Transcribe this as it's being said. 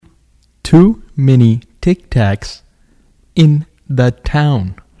too many Tic Tacs in the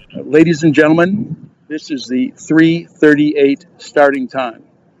town. Ladies and gentlemen, this is the 3:38 starting time.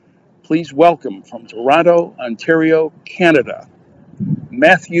 Please welcome from Toronto, Ontario, Canada,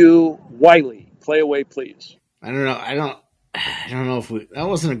 Matthew Wiley. Play away, please. I don't know if that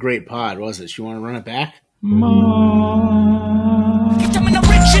wasn't a great pod, was it? You want to run it back? I'm an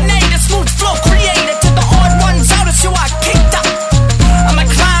originator, smooth flow creator. To the odd ones out, it's who I kicked up. I'm a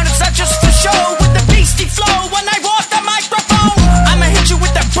clown, it's not just for show. With the beastie flow, when I walk the microphone, I'ma hit you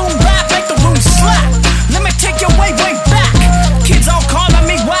with that boom rap, make the room slap. Let me take you way, way back. Kids all calling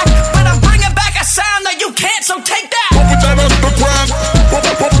me whack, but I'm bringing back a sound that you can't, so take that. Pump it down on the ground.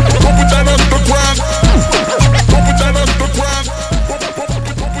 Pump it down on the ground. Pump it down on the ground.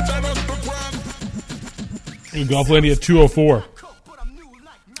 Pump it down on the ground. Golflandia 204.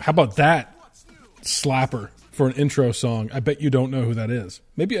 How about that slapper for an intro song? I bet you don't know who that is.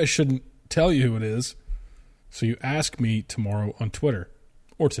 Maybe I shouldn't tell you who it is, so you ask me tomorrow on Twitter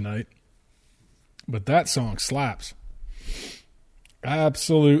or tonight. But that song slaps.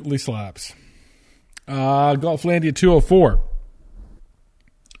 Absolutely slaps. Golflandia 204.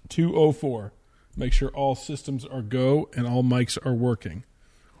 204. Make sure all systems are go and all mics are working.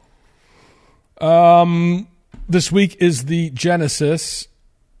 This week is the Genesis,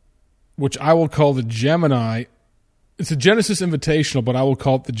 which I will call the Gemini. It's a Genesis Invitational, but I will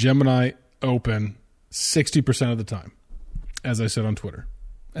call it the Gemini Open 60% of the time, as I said on Twitter.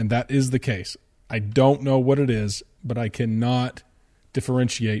 And that is the case. I don't know what it is, but I cannot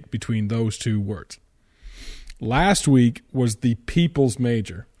differentiate between those two words. Last week was the People's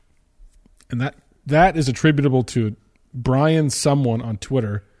Major, and that is attributable to Brian someone on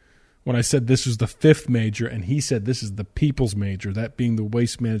Twitter when I said this was the fifth major, and he said this is the People's Major, that being the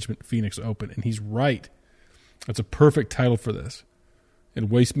Waste Management Phoenix Open, and he's right. That's a perfect title for this, and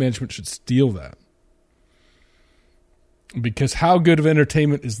Waste Management should steal that. Because how good of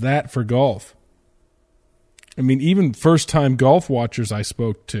entertainment is that for golf? I mean, even first-time golf watchers I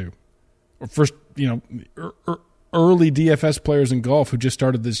spoke to, or early DFS players in golf who just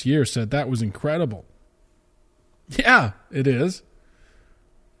started this year said that was incredible. Yeah, it is.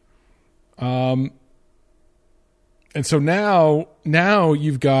 And so now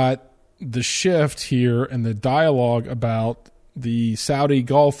you've got the shift here and the dialogue about the Saudi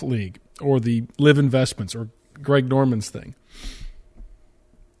Golf League or the Live Investments or Greg Norman's thing,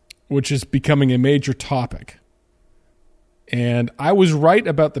 which is becoming a major topic. And I was right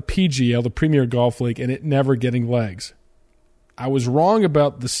about the PGL, the Premier Golf League, and it never getting legs. I was wrong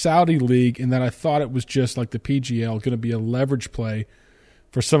about the Saudi League in that I thought it was just like the PGL, going to be a leverage play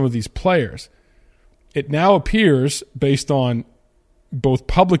for some of these players. It now appears, based on both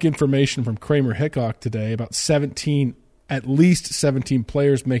public information from Kramer Hickok today, about at least 17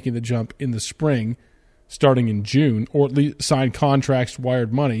 players making the jump in the spring, starting in June, or at least signed contracts,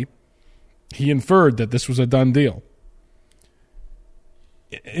 wired money. He inferred that this was a done deal.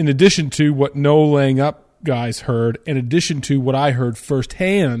 In addition to what no laying up guys heard, in addition to what I heard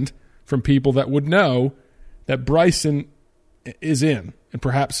firsthand from people that would know that Bryson is in, and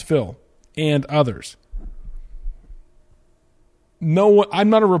perhaps Phil and others. No, I'm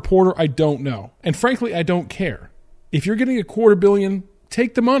not a reporter. I don't know. And frankly, I don't care. If you're getting $250 million,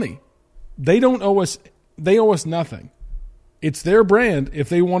 take the money. They don't owe us. They owe us nothing. It's their brand. If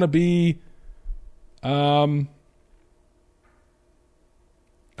they want to be a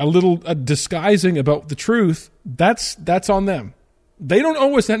little disguising about the truth, that's on them. They don't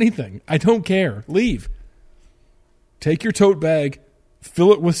owe us anything. I don't care. Leave. Take your tote bag,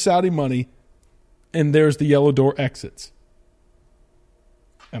 fill it with Saudi money, and there's the yellow door exits.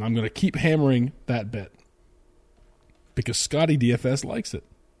 And I'm going to keep hammering that bit because Scotty DFS likes it.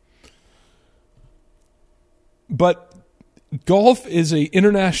 But golf is an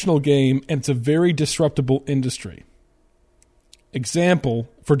international game, and it's a very disruptible industry. Example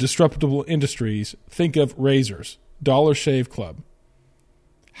for disruptible industries, think of razors, Dollar Shave Club.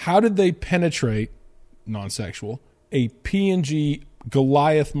 How did they penetrate, non-sexual, a P&G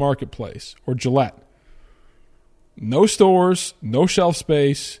Goliath marketplace or Gillette? No stores, no shelf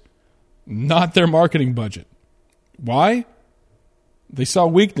space, not their marketing budget. Why? They saw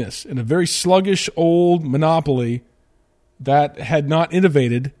weakness in a very sluggish old monopoly that had not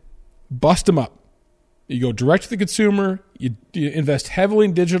innovated. Bust them up. You go direct to the consumer, you invest heavily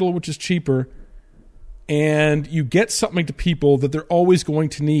in digital, which is cheaper, and you get something to people that they're always going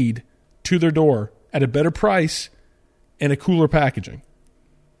to need to their door at a better price and a cooler packaging.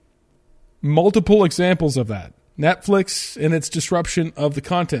 Multiple examples of that. Netflix and its disruption of the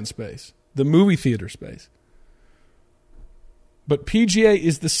content space, the movie theater space. But PGA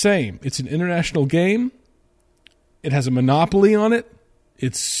is the same. It's an international game. It has a monopoly on it.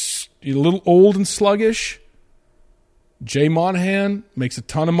 It's a little old and sluggish. Jay Monahan makes a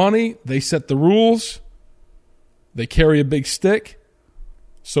ton of money. They set the rules. They carry a big stick.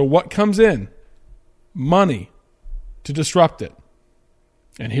 So what comes in? Money to disrupt it.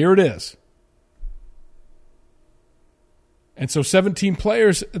 And here it is. And so 17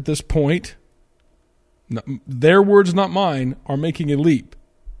 players at this point, their words, not mine, are making a leap.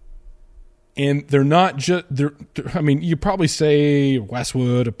 And they're not just, I mean, you probably say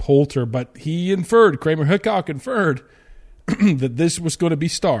Westwood, a Poulter, but he inferred, Kramer Hickok inferred, that this was going to be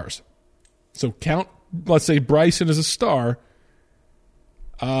stars. So count, let's say Bryson is a star,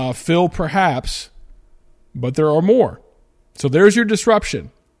 Phil perhaps, but there are more. So there's your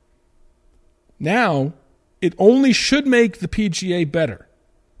disruption. Now, it only should make the PGA better.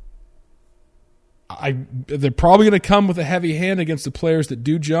 They're probably going to come with a heavy hand against the players that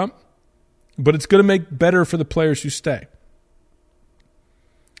do jump, but it's going to make better for the players who stay.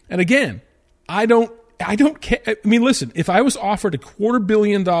 And again, I don't care. I mean, listen, if I was offered $250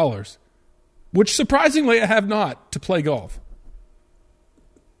 million, which surprisingly I have not, to play golf,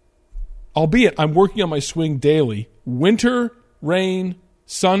 albeit I'm working on my swing daily, winter, rain,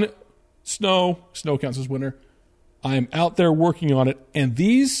 sun, snow counts as winter, I am out there working on it, and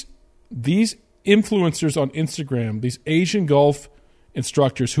these influencers on Instagram, these Asian golf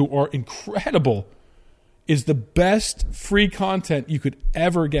instructors who are incredible, is the best free content you could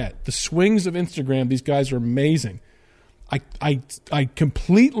ever get. The swings of Instagram, these guys are amazing. I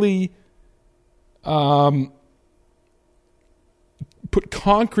completely put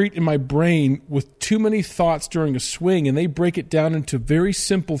concrete in my brain with too many thoughts during a swing, and they break it down into very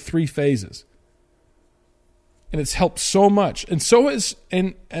simple 3 phases. And it's helped so much. And so is,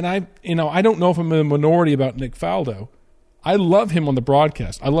 and I don't know if I'm in the minority about Nick Faldo. I love him on the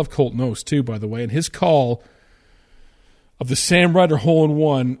broadcast. I love Colt Knost too, by the way. And his call of the Sam Ryder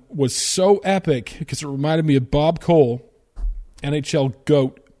hole-in-one was so epic because it reminded me of Bob Cole, NHL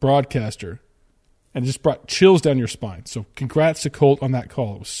GOAT broadcaster, and it just brought chills down your spine. So congrats to Colt on that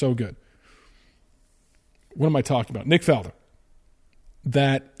call. It was so good. What am I talking about? Nick Faldo.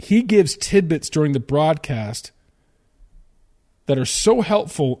 That he gives tidbits during the broadcast that are so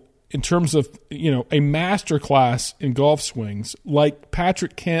helpful in terms of, a master class in golf swings, like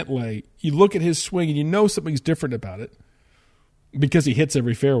Patrick Cantlay. You look at his swing and you know something's different about it because he hits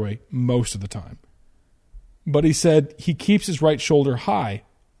every fairway most of the time. But he said he keeps his right shoulder high.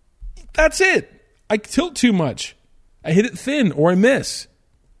 That's it. I tilt too much. I hit it thin or I miss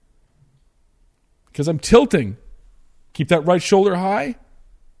because I'm tilting. Keep that right shoulder high.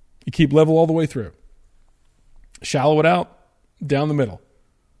 You keep level all the way through. Shallow it out, down the middle.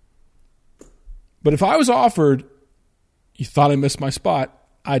 But if I was offered, you thought I missed my spot,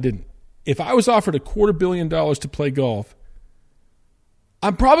 I didn't. If I was offered $250 million to play golf,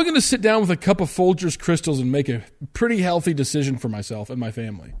 I'm probably going to sit down with a cup of Folgers Crystals and make a pretty healthy decision for myself and my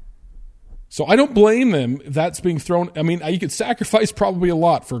family. So I don't blame them if that's being thrown. I mean, you could sacrifice probably a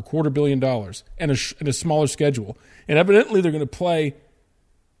lot for $250 million and a smaller schedule. And evidently they're going to play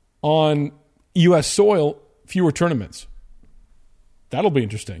on U.S. soil fewer tournaments. That'll be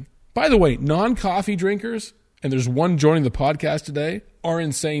interesting. By the way, non-coffee drinkers, and there's one joining the podcast today, are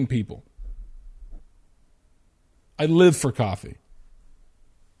insane people. I live for coffee.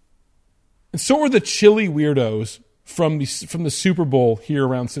 And so are the chili weirdos from the Super Bowl here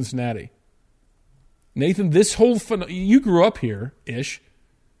around Cincinnati. Nathan, this whole you grew up here-ish.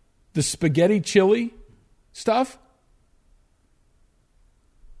 The spaghetti chili stuff,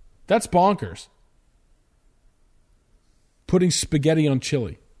 that's bonkers. Putting spaghetti on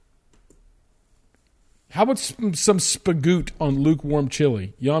chili. How about some spagoot on lukewarm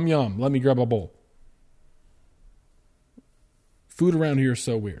chili? Yum, yum. Let me grab a bowl. Food around here is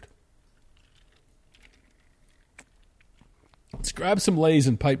so weird. Let's grab some Lay's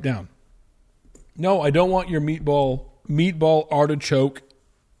and pipe down. No, I don't want your meatball artichoke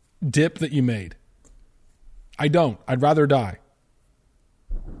dip that you made. I don't. I'd rather die.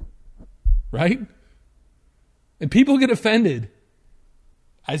 Right? And people get offended,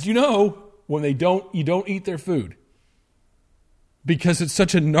 as you know, when you don't eat their food. Because it's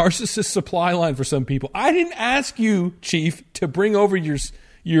such a narcissist supply line for some people. I didn't ask you, Chief, to bring over your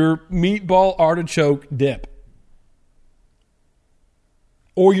meatball artichoke dip.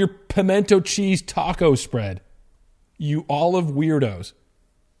 Or your pimento cheese taco spread. You olive weirdos.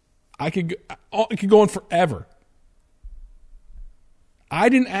 I could go on forever. I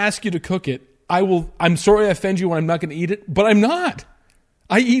didn't ask you to cook it. I'm sorry I offend you when I'm not going to eat it, but I'm not.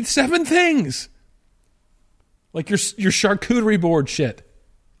 I eat 7 things. Like your charcuterie board shit.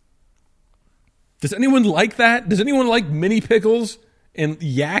 Does anyone like that? Does anyone like mini pickles and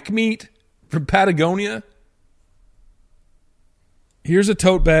yak meat from Patagonia? Here's a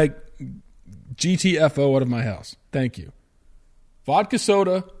tote bag, GTFO out of my house. Thank you. Vodka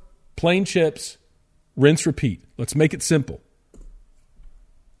soda, plain chips, rinse, repeat. Let's make it simple.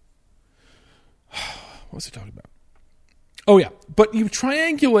 What was I talking about? Oh, yeah. But you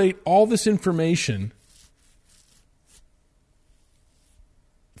triangulate all this information.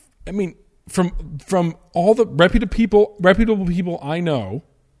 I mean, from all the reputable people I know,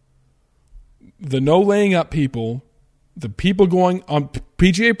 the no laying up people, the people going on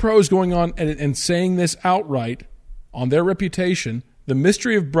PGA pros going on and saying this outright on their reputation, the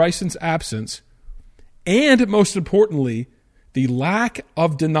mystery of Bryson's absence, and most importantly, the lack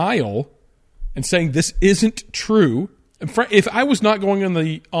of denial and saying this isn't true. If I was not going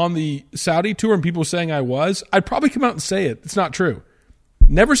on the Saudi tour and people were saying I was, I'd probably come out and say it. It's not true.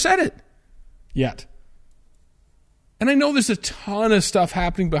 Never said it yet. And I know there's a ton of stuff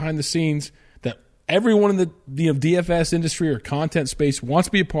happening behind the scenes that everyone in the DFS industry or content space wants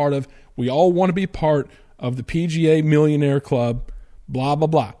to be a part of. We all want to be part of the PGA Millionaire Club, blah, blah,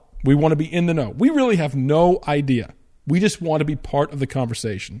 blah. We want to be in the know. We really have no idea. We just want to be part of the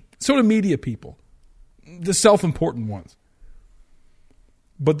conversation. So do media people, the self-important ones.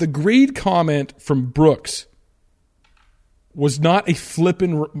 But the greed comment from Brooks was not a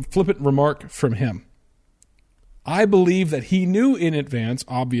flippant remark from him. I believe that he knew in advance,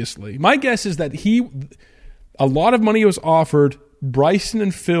 obviously. My guess is that a lot of money was offered. Bryson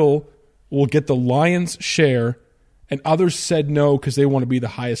and Phil will get the lion's share, and others said no because they want to be the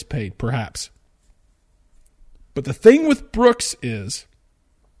highest paid, perhaps. But the thing with Brooks is,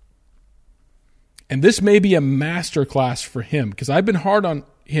 and this may be a masterclass for him, because I've been hard on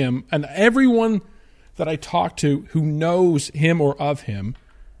him, and everyone that I talk to who knows him or of him,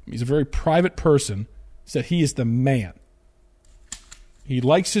 he's a very private person, said he is the man. He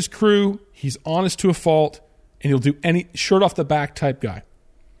likes his crew, he's honest to a fault, and he'll do any shirt off the back type guy.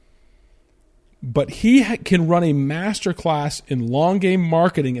 But he can run a masterclass in long game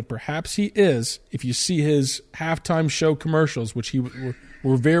marketing, and perhaps he is, if you see his halftime show commercials, which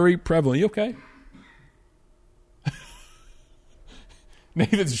were very prevalent. You okay?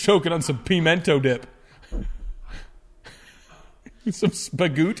 Nathan's choking on some pimento dip. Some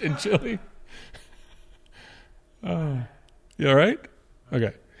spagoot and chili. You all right?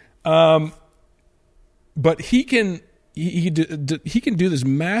 Okay. But he can do this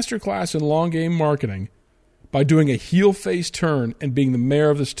masterclass in long game marketing by doing a heel face turn and being the mayor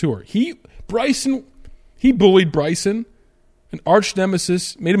of this tour. He bullied Bryson, an arch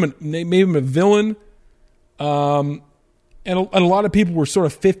nemesis, made him a villain. And a lot of people were sort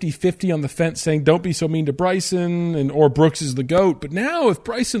of 50-50 on the fence, saying don't be so mean to Bryson, or Brooks is the GOAT. But now if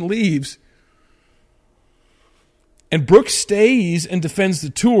Bryson leaves and Brooks stays and defends the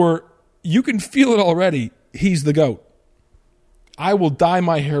tour, you can feel it already. He's the GOAT. I will dye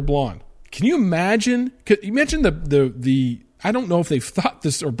my hair blonde. Can you imagine? Imagine the I don't know if they've thought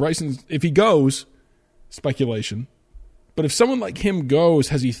this, or Bryson, if he goes, speculation. But if someone like him goes,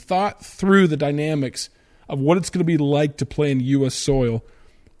 has he thought through the dynamics of what it's going to be like to play in U.S. soil,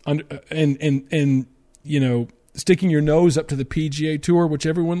 and sticking your nose up to the PGA Tour, which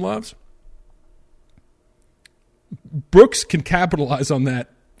everyone loves? Brooks can capitalize on that,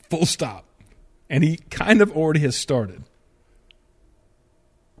 full stop. And he kind of already has started.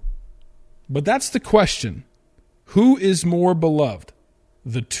 But that's the question. Who is more beloved?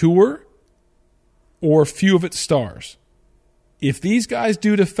 The tour or a few of its stars? If these guys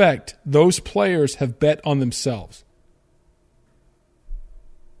do defect, those players have bet on themselves.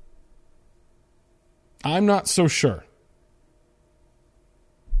 I'm not so sure.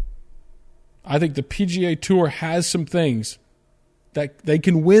 I think the PGA Tour has some things that they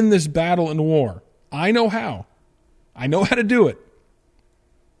can win this battle in war. I know how. I know how to do it.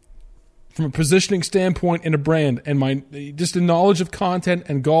 From a positioning standpoint and a brand, and my just a knowledge of content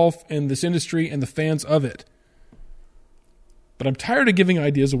and golf and this industry and the fans of it. But I'm tired of giving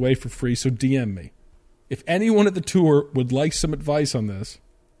ideas away for free, so DM me. If anyone at the tour would like some advice on this,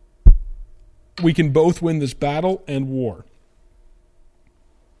 we can both win this battle and war.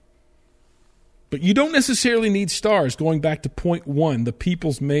 But you don't necessarily need stars, going back to point one, the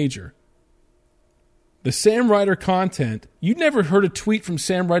People's Major. The Sam Ryder content, you never heard a tweet from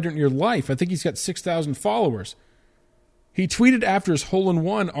Sam Ryder in your life. I think he's got 6,000 followers. He tweeted after his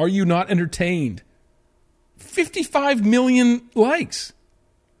hole-in-one, "Are you not entertained?" 55 million likes.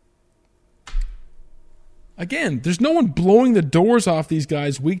 Again, there's no one blowing the doors off these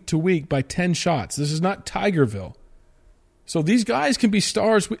guys week to week by 10 shots. This is not Tigerville. So these guys can be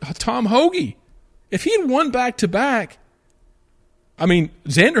stars. Tom Hoagie, if he had won back-to-back, I mean,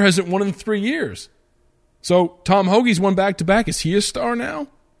 Xander hasn't won in 3 years. So Tom Hoagie's won back-to-back. Is he a star now?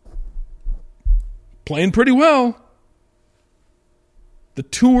 Playing pretty well. The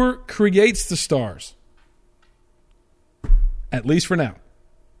tour creates the stars. At least for now.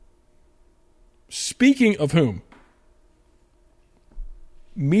 Speaking of whom,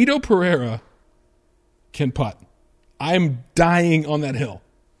 Mito Pereira can putt. I'm dying on that hill.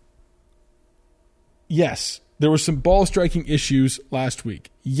 Yes, there were some ball striking issues last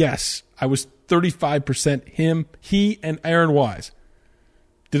week. Yes, I was 35% him, he, and Aaron Wise.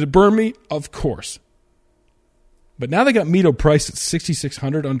 Did it burn me? Of course. But now they got Mito priced at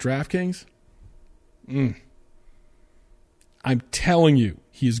 $6,600 on DraftKings. I'm telling you,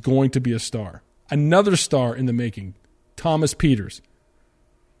 he is going to be a star. Another star in the making, Thomas Pieters,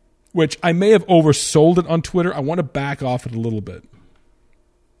 which I may have oversold it on Twitter. I want to back off it a little bit.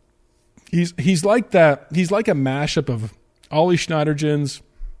 He's like that. He's like a mashup of Ollie Schneiderjans,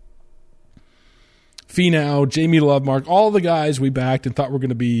 Finau, Jamie Lovemark, all the guys we backed and thought were going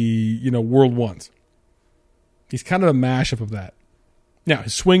to be, world ones. He's kind of a mashup of that. Now,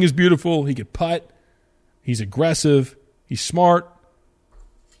 his swing is beautiful. He could putt. He's aggressive. He's smart.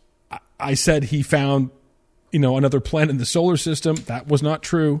 I said he found, another planet in the solar system. That was not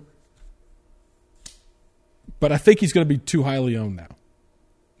true. But I think he's going to be too highly owned now.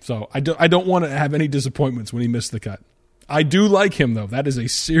 So I don't want to have any disappointments when he missed the cut. I do like him, though. That is a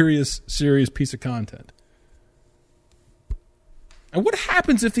serious, serious piece of content. And what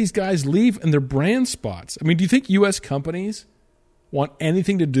happens if these guys leave in their brand spots? I mean, do you think U.S. companies want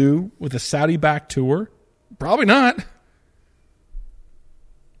anything to do with a Saudi-backed tour? Probably not.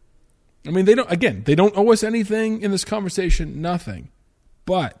 I mean, they don't owe us anything in this conversation, nothing.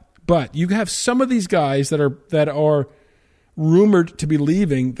 But you have some of these guys that are rumored to be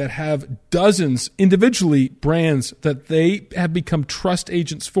leaving that have dozens individually brands that they have become trust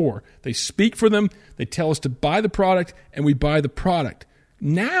agents for. They speak for them, they tell us to buy the product, and we buy the product.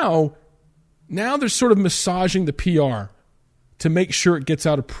 Now they're sort of massaging the PR to make sure it gets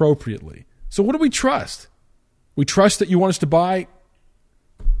out appropriately. So what do we trust? We trust that you want us to buy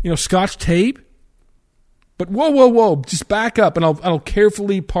Scotch tape? But whoa, just back up, and I'll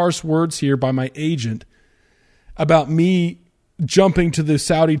carefully parse words here by my agent about me jumping to the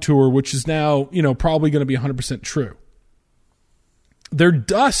Saudi tour, which is now, probably going to be 100% true. They're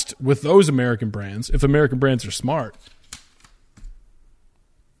dust with those American brands, if American brands are smart.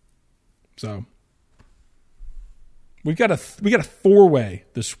 So we got a 4-way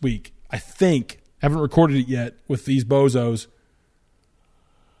this week, I think. Haven't recorded it yet with these bozos.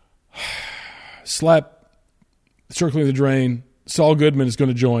 Slep, Circling the Drain, Saul Goodman is going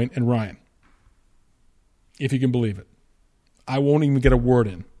to join, and Ryan. If you can believe it. I won't even get a word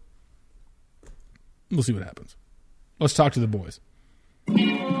in. We'll see what happens. Let's talk to the boys.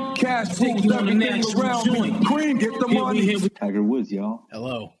 Cash takes everything around me. Cream, get the money. Tiger Woods, y'all.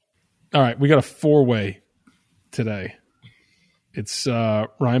 Hello. All right, we got a 4-way today. It's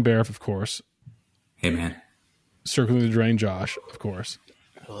Ryan Bariff, of course. Hey, man. Circling the Drain, Josh, of course.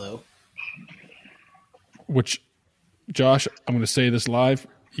 Hello. Which, Josh, I'm going to say this live.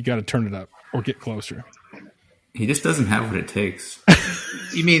 You got to turn it up or get closer. He just doesn't have what it takes.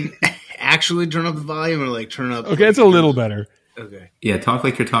 You mean actually turn up the volume or like turn up? Okay, it's a little better. Okay. Yeah, talk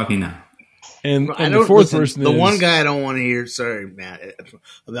like you're talking now. And the fourth person the is... one guy I don't want to hear, sorry, Matt,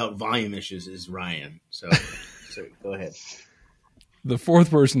 about volume issues is Ryan. So go ahead. The fourth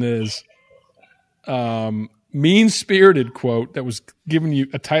person is mean-spirited quote that was giving you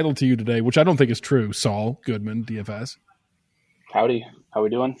a title to you today, which I don't think is true. Saul Goodman, DFS. Howdy. How we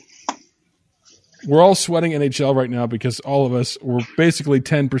doing? We're all sweating NHL right now because all of us were basically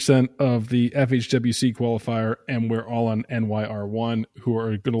 10% of the FHWC qualifier, and we're all on NYR1, who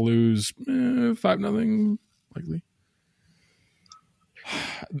are going to lose 5-0, likely.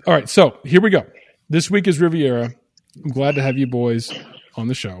 All right, so here we go. This week is Riviera. I'm glad to have you boys on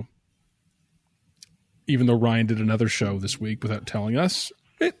the show. Even though Ryan did another show this week without telling us.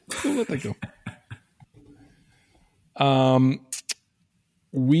 We'll let that go.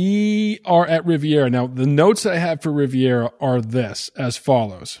 We are at Riviera. Now, the notes that I have for Riviera are this, as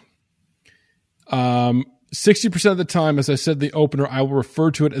follows. 60% of the time, as I said, the opener, I will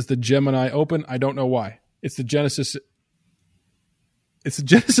refer to it as the Gemini Open. I don't know why. It's the Genesis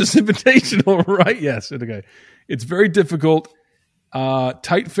Invitational, right? Yes. Okay. It's very difficult.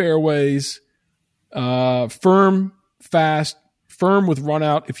 Tight fairways, firm, fast, firm with run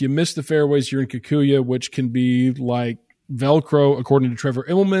out. If you miss the fairways, you're in Kikuyu, which can be like Velcro, according to Trevor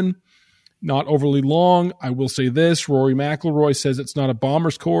Immelman. Not overly long. I will say this. Rory McIlroy says it's not a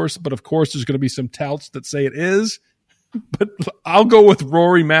bomber's course, but of course there's going to be some touts that say it is. But I'll go with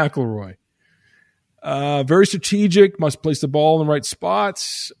Rory McIlroy. Very strategic, must place the ball in the right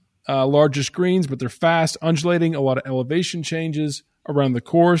spots. Larger screens, but they're fast, undulating, a lot of elevation changes around the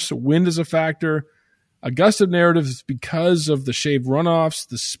course. Wind is a factor. Augusta narrative is because of the shaved runoffs,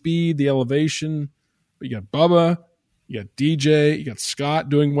 the speed, the elevation. But you got Bubba, you got DJ, you got Scott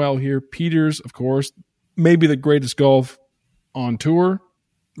doing well here. Peters, of course, maybe the greatest golf on tour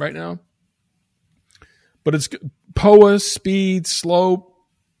right now. But it's POA, speed, slope,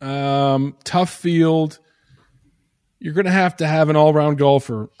 tough field. You're going to have an all-round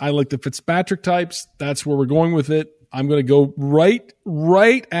golfer. I like the Fitzpatrick types. That's where we're going with it. I'm going to go right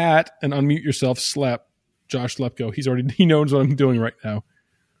at, and unmute yourself, Josh Lepko. He knows what I'm doing right now.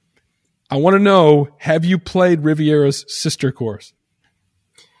 I want to know, have you played Riviera's sister course?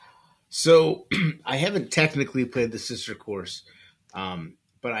 So I haven't technically played the sister course,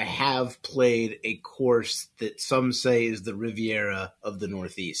 but I have played a course that some say is the Riviera of the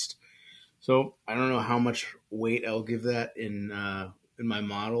Northeast. So I don't know how much weight I'll give that in my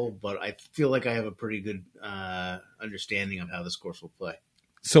model, but I feel like I have a pretty good understanding of how this course will play.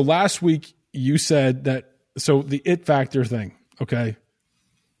 So last week you said that, so the it factor thing, okay?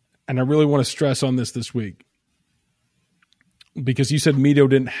 And I really want to stress on this week because you said Mito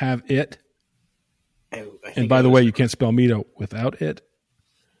didn't have it. And by the way, you can't spell Mito without it.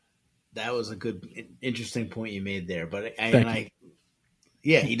 That was a good, interesting point you made there. But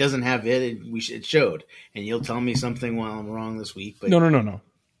Yeah, he doesn't have it. It showed. And you'll tell me something while I'm wrong this week. But No.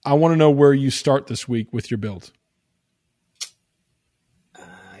 I want to know where you start this week with your build.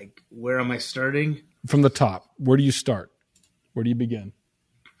 Where am I starting? From the top. Where do you start? Where do you begin?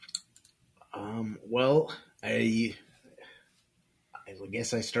 Well, I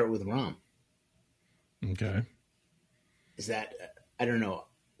guess I start with Rahm. Okay. Is that, I don't know.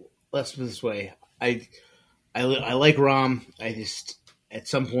 Let's put it this way. I like Rahm. I just, at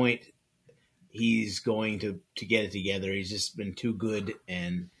some point, he's going to get it together. He's just been too good,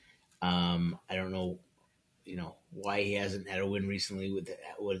 and I don't know, why he hasn't had a win recently with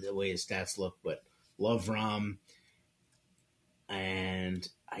the way his stats look, but love Rahm. And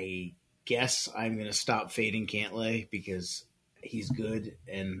I guess I'm going to stop fading Cantlay because he's good,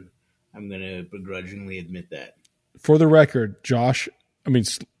 and I'm going to begrudgingly admit that. For the record,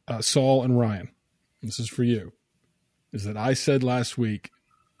 Saul and Ryan, this is for you, is that I said last week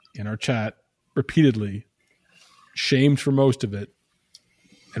in our chat repeatedly, shamed for most of it,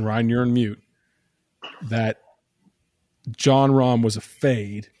 and Ryan, you're on mute, that Jon Rahm was a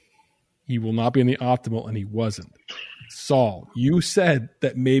fade. He will not be in the optimal, and he wasn't. Saul, you said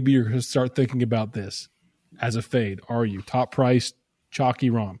that maybe you're going to start thinking about this as a fade. Are you? Top price, chalky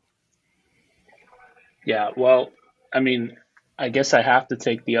Rahm. Yeah, well, I guess I have to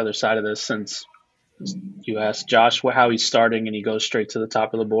take the other side of this since you asked Josh how he's starting and he goes straight to the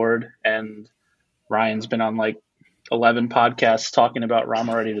top of the board. And Ryan's been on like 11 podcasts talking about Rahm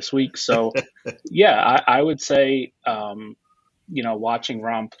already this week. So, yeah, I would say, watching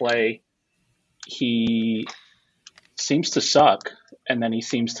Rahm play, he seems to suck. And then he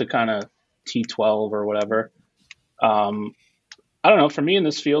seems to kind of T12 or whatever. I don't know. For me in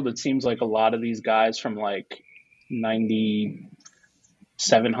this field, it seems like a lot of these guys from like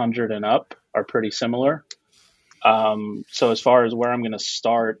 9,700 and up are pretty similar. So as far as where I'm going to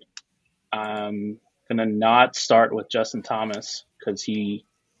start, I'm going to not start with Justin Thomas because he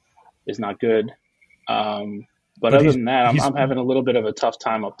is not good. But other than that, I'm having a little bit of a tough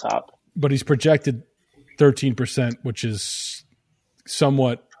time up top. But he's projected 13%, which is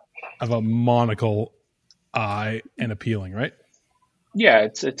somewhat of a monocle eye and appealing, right? Yeah,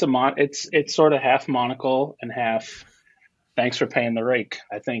 it's sort of half monocle and half thanks for paying the rake,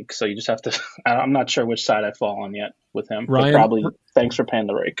 I think. So you just have to – I'm not sure which side I fall on yet with him. Ryan, but probably thanks for paying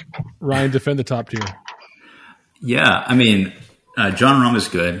the rake. Ryan, defend the top tier. Yeah, Jon Rahm is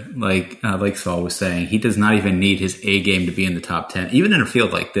good. Like Saul was saying, he does not even need his A game to be in the top 10, even in a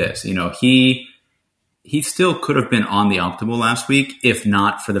field like this. He still could have been on the optimal last week, if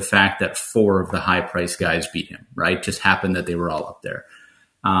not for the fact that 4 of the high-priced guys beat him, right? Just happened that they were all up there.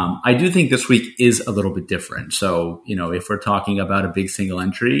 I do think this week is a little bit different. So, if we're talking about a big single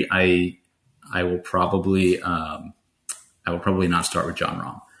entry, I will probably not start with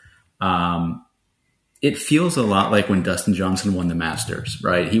Jon Rahm. It feels a lot like when Dustin Johnson won the Masters,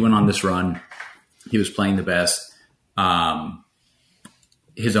 right? He went on this run. He was playing the best.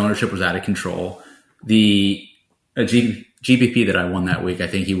 His ownership was out of control. The a GPP that I won that week, I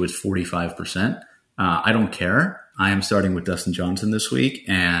think he was 45%. I don't care. I am starting with Dustin Johnson this week,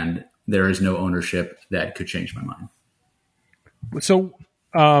 and there is no ownership that could change my mind. So,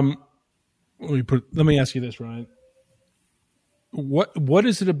 let me ask you this, Ryan. What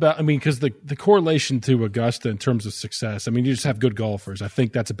is it about? I mean, because the correlation to Augusta in terms of success, I mean, you just have good golfers. I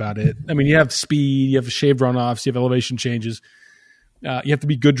think that's about it. I mean, you have speed, you have shaved runoffs, you have elevation changes. You have to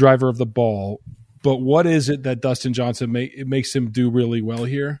be a good driver of the ball. But what is it that Dustin Johnson makes him do really well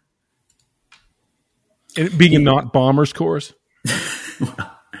here? It being a not Bombers course?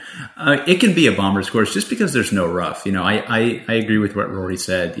 It can be a Bombers course just because there's no rough. You know, I agree with what Rory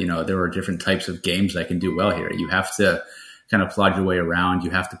said. You know, there are different types of games that can do well here. You have to kind of plod your way around. You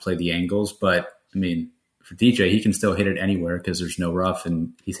have to play the angles. But, I mean, for DJ, he can still hit it anywhere because there's no rough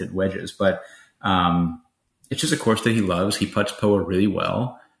and he's hit wedges. But it's just a course that he loves. He putts POA really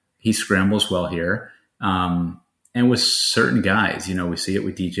well. He scrambles well here. And with certain guys, you know, we see it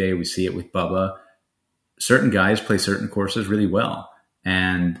with DJ, we see it with Bubba. Certain guys play certain courses really well.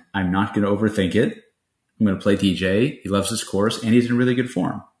 And I'm not going to overthink it. I'm going to play DJ. He loves this course, and he's in really good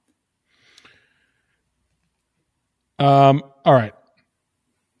form. All right.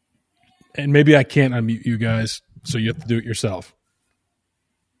 And maybe I can't unmute you guys, so you have to do it yourself.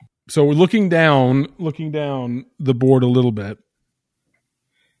 So we're looking down the board a little bit.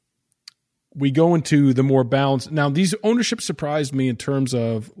 We go into the more balanced. Now, these ownership surprised me in terms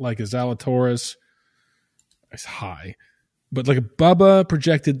of like a Zalatoris. It's high. But like a Bubba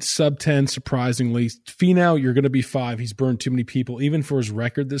projected sub 10, surprisingly. Finau, you're going to be 5. He's burned too many people, even for his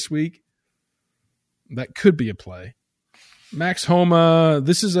record this week. That could be a play. Max Homa,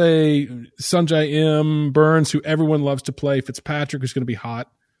 this is a Sanjay M, Burns, who everyone loves to play. Fitzpatrick, who's going to be hot.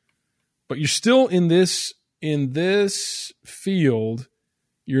 But you're still in this field.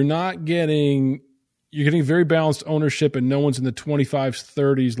 You're getting very balanced ownership, and no one's in the 25s,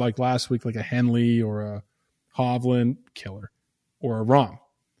 30s like last week, like a Henley or a Hovland killer or a Rahm.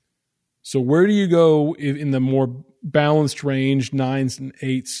 So where do you go in the more balanced range, 9s and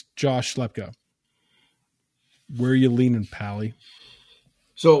 8s, Josh Schlepka? Where are you leaning, Pally?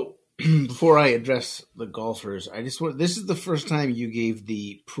 So before I address the golfers, this is the first time you gave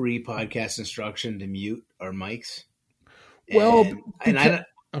the pre-podcast instruction to mute our mics. Well,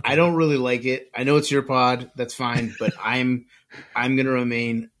 I don't really like it. I know it's your pod, that's fine, but I'm going to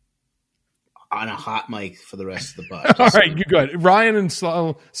remain on a hot mic for the rest of the pod. All right, you good. Ryan and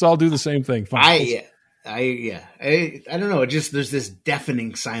Saul do the same thing. Fine. I don't know. There's this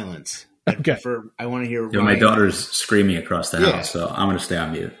deafening silence. Okay. I want to hear. Yeah, my daughter's screaming across the house, so I'm going to stay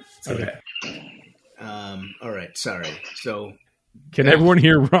on mute. It's okay. All right. Sorry. So, can everyone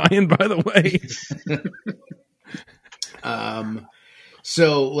hear Ryan? By the way.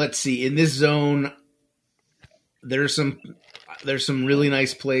 So let's see. In this zone, there's some really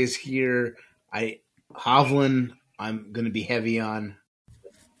nice plays here. Hovland, I'm going to be heavy on.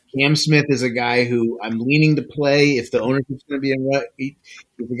 Cam Smith is a guy who I'm leaning to play if the ownership's going to be in. He's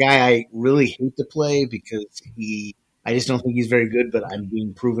a guy I really hate to play because I just don't think he's very good, but I'm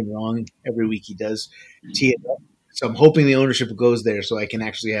being proven wrong every week he does tee it up. So I'm hoping the ownership goes there so I can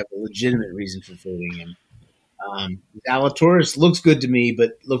actually have a legitimate reason for fading him. Zalatoris looks good to me,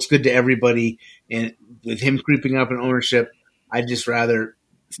 but looks good to everybody. And with him creeping up in ownership, I'd just rather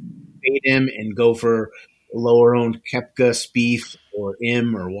fade him and go for lower owned Koepka, Spieth, or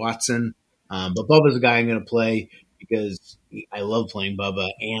Im or Watson. But Bubba's a guy I'm going to play because I love playing Bubba,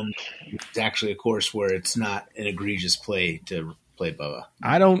 and it's actually a course where it's not an egregious play to play Bubba.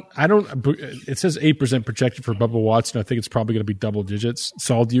 I don't. It says 8% projected for Bubba Watson. I think it's probably going to be double digits.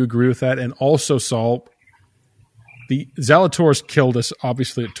 Saul, do you agree with that? And also, Saul, the Zalatoris killed us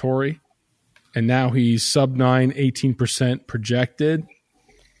obviously at Torrey, and now he's sub 9, 18% projected.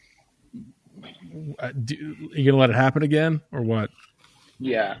 Are you going to let it happen again, or what?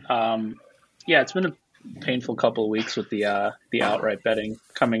 Yeah, it's been a painful couple of weeks with the outright betting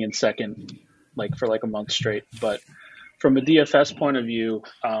coming in second, for a month straight. But from a DFS point of view,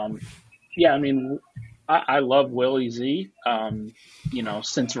 I mean, I love Willie Z.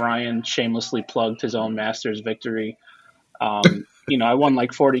 Since Ryan shamelessly plugged his own Masters victory, I won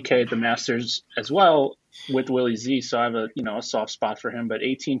like $40K at the Masters as well with Willie Z. So I have a soft spot for him, but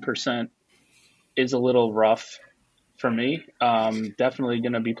 18% is a little rough for me. Definitely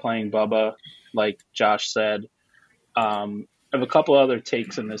going to be playing Bubba, like Josh said. I have a couple other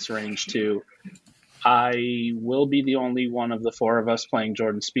takes in this range too. I will be the only one of the four of us playing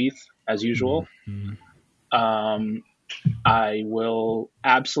Jordan Spieth as usual. Mm-hmm. I will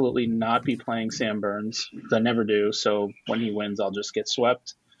absolutely not be playing Sam Burns. I never do. So when he wins, I'll just get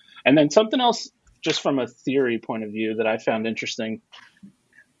swept. And then something else just from a theory point of view that I found interesting.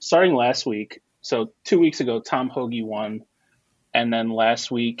 Starting last week, so 2 weeks ago, Tom Hoagie won, and then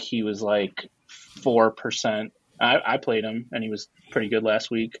last week he was like 4%. I played him, and he was pretty good last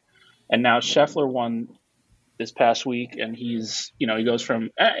week. And now Scheffler won this past week, and he's, he goes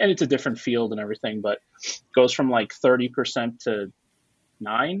from, and it's a different field and everything, but goes from like 30% to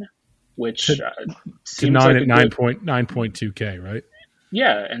 9, which seems 9 like at 9.2K, right?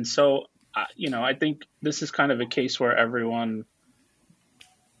 Yeah, and so I think this is kind of a case where everyone,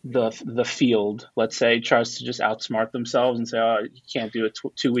 the field, let's say, tries to just outsmart themselves and say, "Oh, you can't do it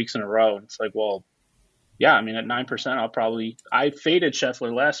 2 weeks in a row." And it's like, well, yeah, I mean, at 9%, I faded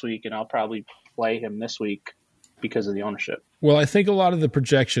Scheffler last week, and I'll probably play him this week because of the ownership. Well, I think a lot of the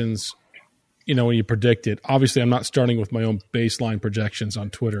projections, when you predict it, obviously I'm not starting with my own baseline projections on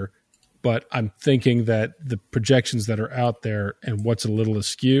Twitter, but I'm thinking that the projections that are out there and what's a little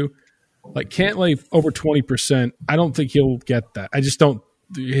askew, like Cantlay over 20%, I don't think he'll get that. I just don't.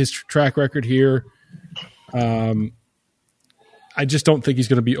 His track record here, I just don't think he's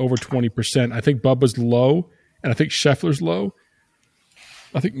going to be over 20%. I think Bubba's low, and I think Scheffler's low.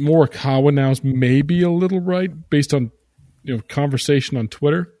 I think Morikawa now is maybe a little right based on conversation on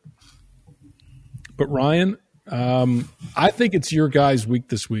Twitter. But Ryan, I think it's your guy's week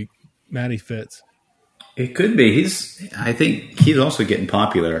this week, Matty Fitz. It could be. I think he's also getting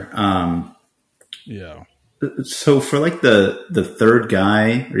popular. Yeah. So for like the third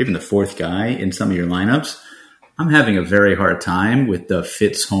guy or even the fourth guy in some of your lineups, I'm having a very hard time with the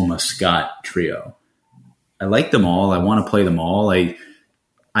Fitz, Homa, Scott trio. I like them all. I want to play them all.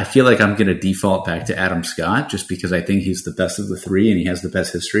 I feel like I'm going to default back to Adam Scott just because I think he's the best of the three and he has the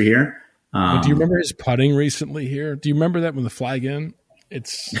best history here. Do you remember his putting recently here? Do you remember that when the flag in?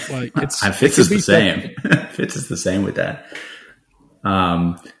 It's like Fitz is the same. Fitz is the same with that.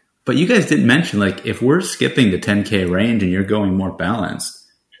 But you guys didn't mention, like, if we're skipping the 10K range and you're going more balanced,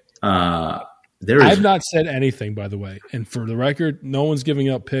 I've not said anything, by the way. And for the record, no one's giving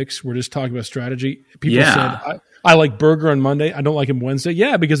up picks. We're just talking about strategy. People said I like Berger on Monday. I don't like him Wednesday.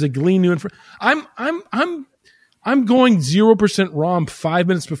 Yeah, because of Gleen new. I'm going 0% ROM 5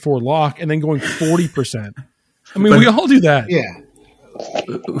 minutes before lock, and then going 40%. I mean, we all do that. Yeah.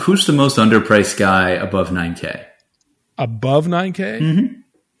 Who's the most underpriced guy above 9K? Above 9K? Mm-hmm.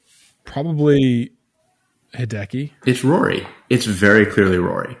 Probably Hideki. It's Rory. It's very clearly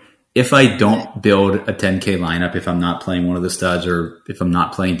Rory. If I don't build a 10K lineup, if I'm not playing one of the studs, or if I'm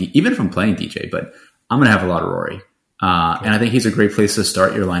not playing, even if I'm playing DJ, but I'm going to have a lot of Rory. And I think he's a great place to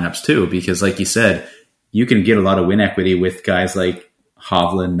start your lineups too, because like you said, you can get a lot of win equity with guys like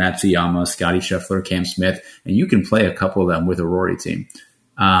Hovland, Matsuyama, Scotty Scheffler, Cam Smith, and you can play a couple of them with a Rory team.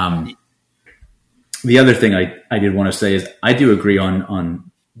 The other thing I did want to say is I do agree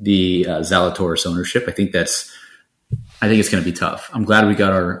on the Zalatoris ownership. I think it's going to be tough. I'm glad we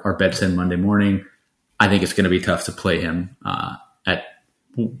got our bets in Monday morning. I think it's going to be tough to play him at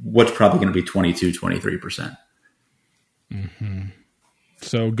what's probably going to be 22, 23%. Mm-hmm.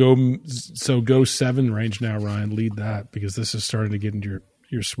 So go 7 range now, Ryan. Lead that, because this is starting to get into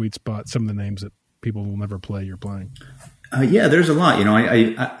your sweet spot. Some of the names that people will never play, you're playing. Yeah, there's a lot.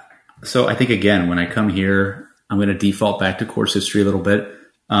 So I think, again, when I come here, I'm going to default back to course history a little bit.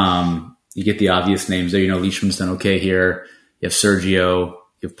 You get the obvious names there. Leishman's done okay here. You have Sergio.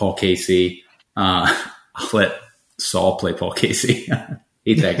 You have Paul Casey. I'll let Saul play Paul Casey.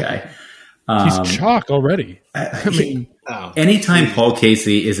 Hate that guy. He's chalk already. I mean, anytime Paul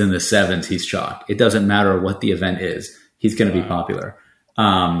Casey is in the 7s, he's chalk. It doesn't matter what the event is. He's going to be popular.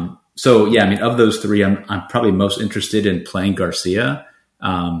 So, yeah, I mean, of those three, I'm probably most interested in playing Garcia.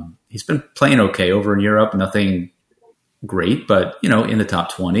 He's been playing okay over in Europe. Nothing great, but, in the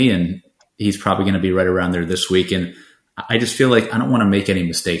top 20, and he's probably going to be right around there this week. And I just feel like I don't want to make any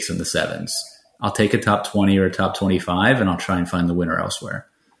mistakes in the 7s. I'll take a top 20 or a top 25, and I'll try and find the winner elsewhere.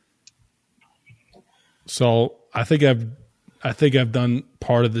 So I think I've done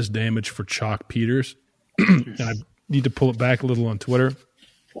part of this damage for Chalk Peters, and I need to pull it back a little on Twitter.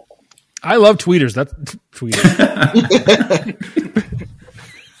 I love tweeters. That's tweeters.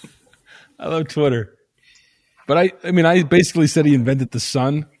 I love Twitter, but I basically said he invented the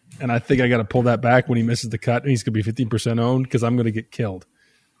sun, and I think I got to pull that back when he misses the cut, and he's going to be 15% owned because I'm going to get killed.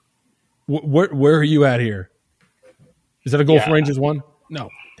 Where are you at here? Is that a Gulf Ranges one? No,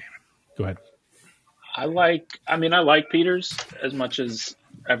 damn it. Go ahead. I like Peters as much as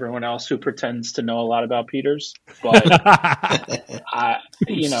everyone else who pretends to know a lot about Peters, but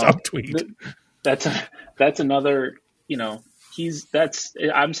that's another, I'm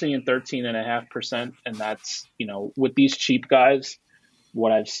seeing 13.5%, and that's, with these cheap guys,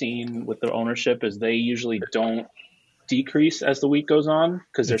 what I've seen with their ownership is they usually don't decrease as the week goes on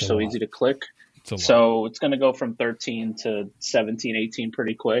because they're It's a so lot. easy to click. It's a lot. So it's going to go from 13 to 17, 18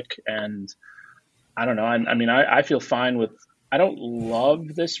 pretty quick. And I don't know. I mean, I feel fine with, I don't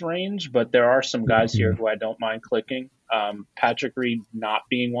love this range, but there are some guys here who I don't mind clicking. Patrick Reed not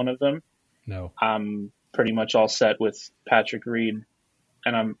being one of them. No. I'm pretty much all set with Patrick Reed.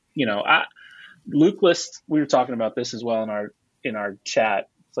 And I'm, Luke List, we were talking about this as well in our chat.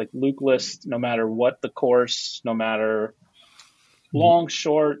 It's like Luke List, no matter what the course, no matter long,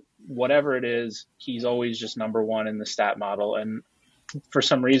 short, whatever it is, he's always just number one in the stat model. And for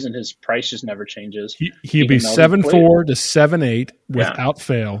some reason, his price just never changes. He'll be 7.4 to 7.8 without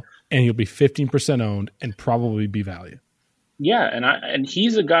fail, and he'll be 15% owned and probably be value. Yeah, and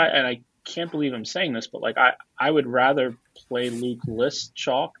he's a guy, and I can't believe I'm saying this, but like I would rather play Luke List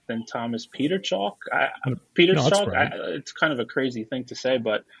chalk than Thomas Peter chalk. Peter's chalk. Right. It's kind of a crazy thing to say,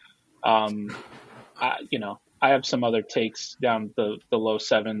 but I have some other takes down the low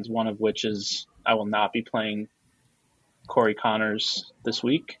sevens. One of which is I will not be playing Corey Connors this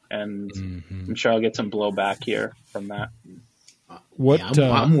week, and I'm sure I'll get some blowback here from that.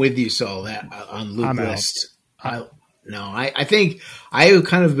 I'm with you, Saul, that on Luke List. I think I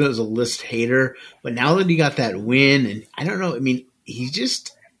kind of was a List hater, but now that he got that win, and I don't know, I mean, he's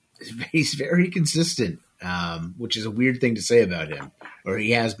very consistent, which is a weird thing to say about him, or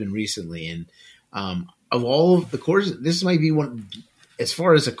he has been recently. And of all of the courses, this might be one, as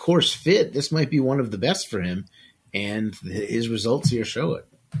far as a course fit, this might be one of the best for him, and his results here show it.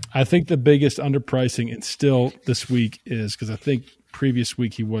 I think the biggest underpricing, and still this week is, because I think previous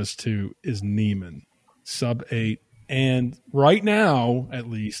week he was too, is Neiman, sub 8. And right now, at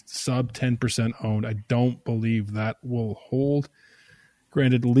least, sub 10% owned. I don't believe that will hold.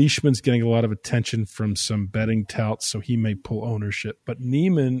 Granted, Leishman's getting a lot of attention from some betting touts, so he may pull ownership. But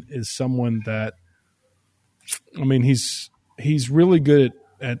Neiman is someone that, I mean, he's really good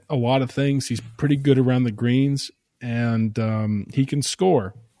at a lot of things. He's pretty good around the greens, and he can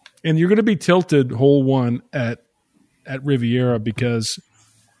score. And you're going to be tilted hole one at Riviera because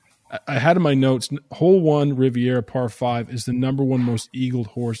I had in my notes, hole one, Riviera par 5 is the number one most eagled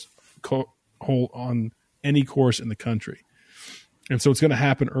hole on any course in the country. And so it's going to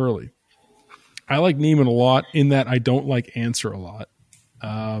happen early. I like Neiman a lot in that I don't like Answer a lot.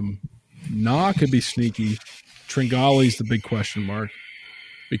 Na could be sneaky. Tringali's the big question mark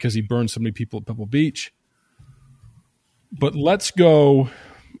because he burned so many people at Pebble Beach. But let's go.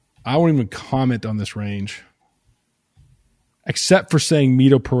 I won't even comment on this range, except for saying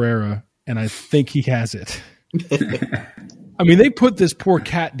Mito Pereira, and I think he has it. I mean, they put this poor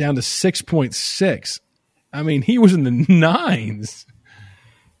cat down to 6.6. I mean, he was in the 9s.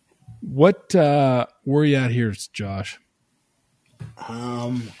 What where are you at here, Josh?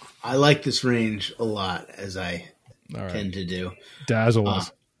 I like this range a lot, as I tend to do. Dazzle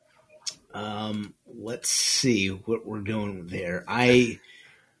us. Let's see what we're doing there.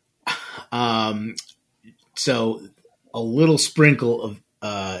 So a little sprinkle of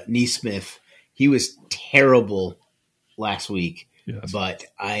Neesmith. He was terrible last week, but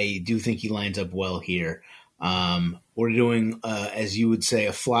I do think he lines up well here. We're doing, as you would say,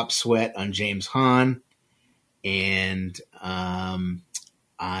 a flop sweat on James Hahn, and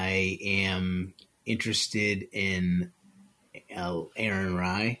I am interested in Aaron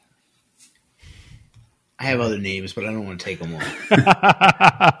Rai. I have other names, but I don't want to take them all.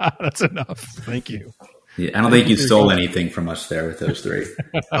 That's enough. Thank you. Yeah, I don't think you stole anything from us there with those three.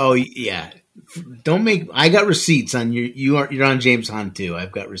 Oh yeah, don't make. I got receipts on you. You're on James Hahn too.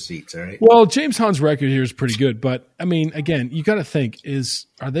 I've got receipts. All right. Well, James Hahn's record here is pretty good, but I mean, again, you got to think: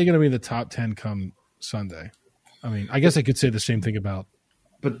 are they going to be in the top 10 come Sunday? I mean, I guess I could say the same thing about,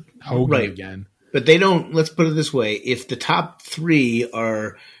 Hogan again. But they don't. Let's put it this way: if the top 3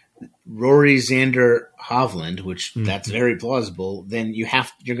 are Rory, Xander, Hovland, which that's very plausible, then you're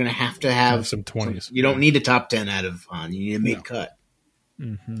going to have some 20s. You don't need a top 10 out of Hahn. You need a mid cut.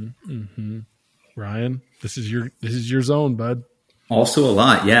 Ryan, this is your zone, bud. Also a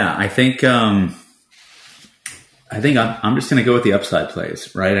lot, yeah. I think I'm just going to go with the upside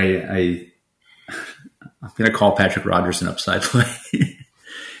plays, right? I'm going to call Patrick Rodgers an upside play.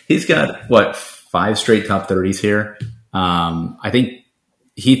 He's got 5 straight top 30s here. I think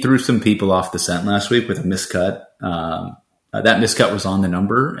he threw some people off the scent last week with a miscut. That miscut was on the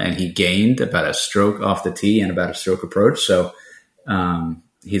number, and he gained about a stroke off the tee and about a stroke approach. So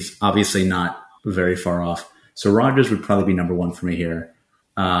he's obviously not very far off. So Rodgers would probably be number 1 for me here.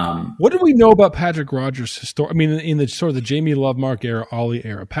 What do we know about Patrick Rodgers? I mean, in the sort of the Jamie Love, Mark era, Ollie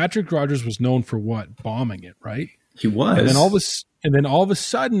era, Patrick Rodgers was known for what? Bombing it, right? He was. And then And then all of a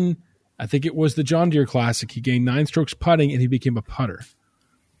sudden, I think it was the John Deere Classic, he gained 9 strokes putting and he became a putter.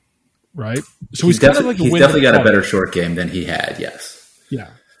 Right? So he's kind of like he's definitely got a better short game than he had, yes.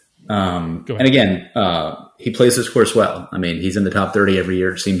 Yeah. And again, he plays this course well. I mean, he's in the top 30 every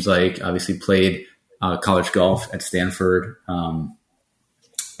year, it seems like. Obviously played college golf at Stanford. I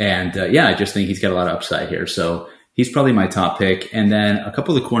just think he's got a lot of upside here. So he's probably my top pick. And then a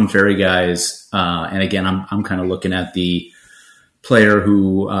couple of the Korn Ferry guys. And again, I'm kind of looking at the player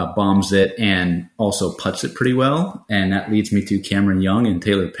who bombs it and also putts it pretty well. And that leads me to Cameron Young and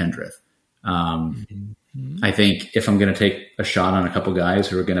Taylor Pendrith. I think if I'm going to take a shot on a couple guys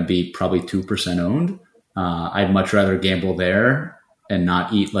who are going to be probably 2% owned, I'd much rather gamble there and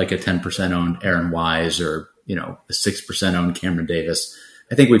not eat like a 10% owned Aaron Wise or, a 6% owned Cameron Davis.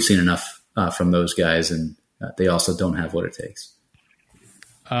 I think we've seen enough from those guys, and they also don't have what it takes.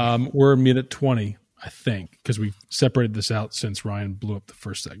 We're a minute 20, I think, because we've separated this out since Ryan blew up the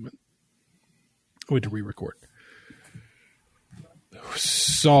first segment. We had to re-record.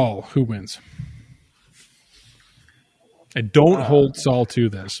 Saul, who wins? I don't hold Saul to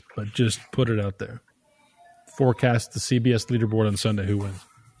this, but just put it out there. Forecast the CBS leaderboard on Sunday. Who wins?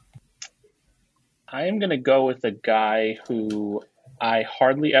 I am going to go with a guy who I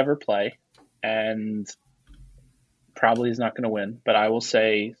hardly ever play and probably is not going to win, but I will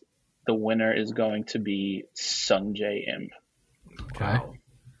say the winner is going to be Sungjae Im. Okay. Wow.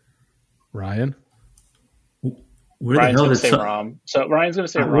 Ryan? Ryan's going to say Rom. So Ryan's going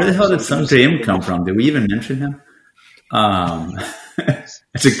to say Rom. Where the hell did Sungjae Im come from? Did we even mention him? It's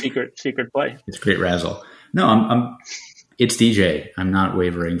a secret play. It's a great razzle. No, it's DJ. I'm not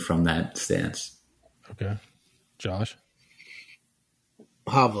wavering from that stance. Okay. Josh?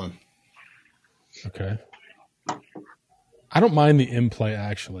 Hovland. Okay. I don't mind the in play,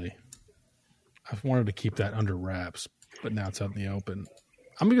 actually. I've wanted to keep that under wraps, but now it's out in the open.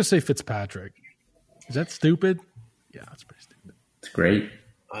 I'm going to say Fitzpatrick. Is that stupid? Yeah, that's pretty stupid. It's great.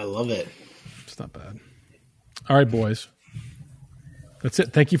 I love it. It's not bad. All right, boys. That's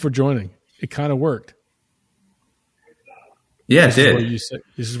it. Thank you for joining. It kind of worked. Yeah, it did. This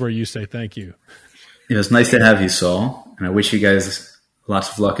is where you say thank you. It was nice to have you, Saul, and I wish you guys lots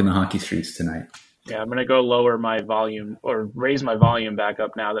of luck in the hockey streets tonight. Yeah, I'm going to go lower my volume or raise my volume back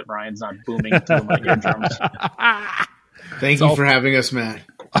up now that Ryan's not booming through my eardrums. Thank you for having us, Matt.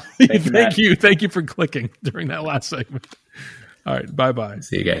 Thank you. Thank you for clicking during that last segment. All right, bye-bye.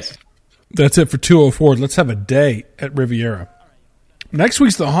 See you guys. That's it for 204. Let's have a day at Riviera. Next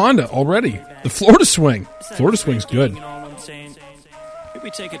week's the Honda already. The Florida Swing. Florida Swing's good. You know what I'm saying? Maybe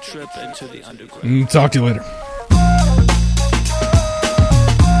take a trip into the underground. Talk to you later.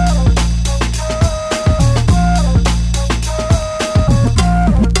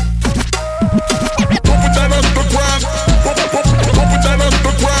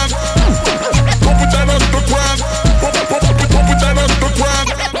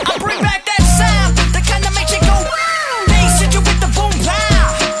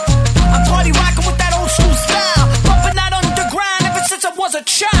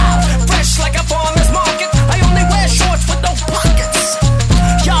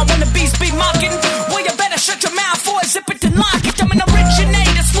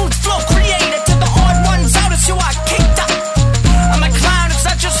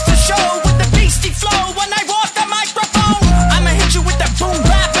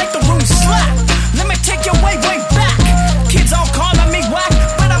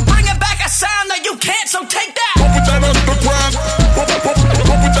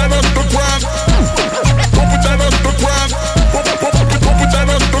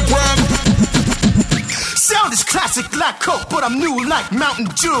 But I'm new like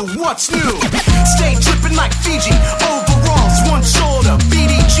Mountain Dew, what's new? Stay dripping like Fiji, overalls, one shoulder,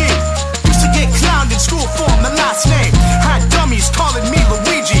 BDG. Used to get clowned in school for my last name. Had dummies calling me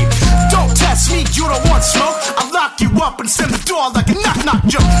Luigi. Don't test me, you don't want smoke. I'll lock you up and send the door like a knock-knock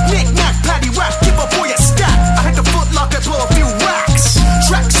joke. Knick-knack, patty whack, give a boy a stack. I hit the Foot Locker, blow a few racks.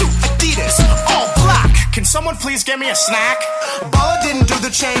 Tracksuit, Adidas, all black. Can someone please get me a snack? Baller didn't do the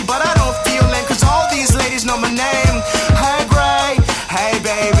chain, but I don't feel lame, cause all these ladies know my name. Hey Gray, hey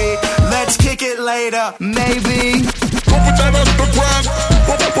baby, let's kick it later, maybe. Pump it down underground,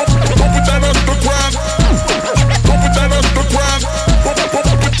 pump it down underground, pump it down underground.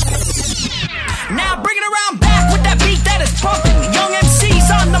 Now bring it around back with that beat that is bumping. Young MCs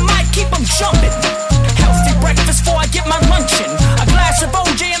on the mic, keep them jumping. Healthy breakfast before I get my luncheon. A glass of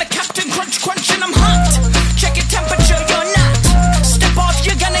OJ and a Captain Crunch Crunch and I'm hot. Check your temperature, you're not. Step off,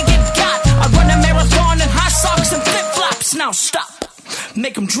 you're gonna get got. I run a marathon in high socks and flip-flops. Now stop,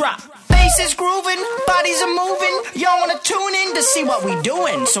 make them drop. bass is grooving, bodies are moving. Y'all wanna tune in to see what we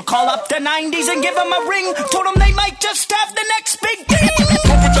doing. So call up the 90s and give them a ring. Told them they might just have the next big thing.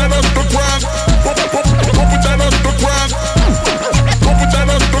 Pump it down on the ground.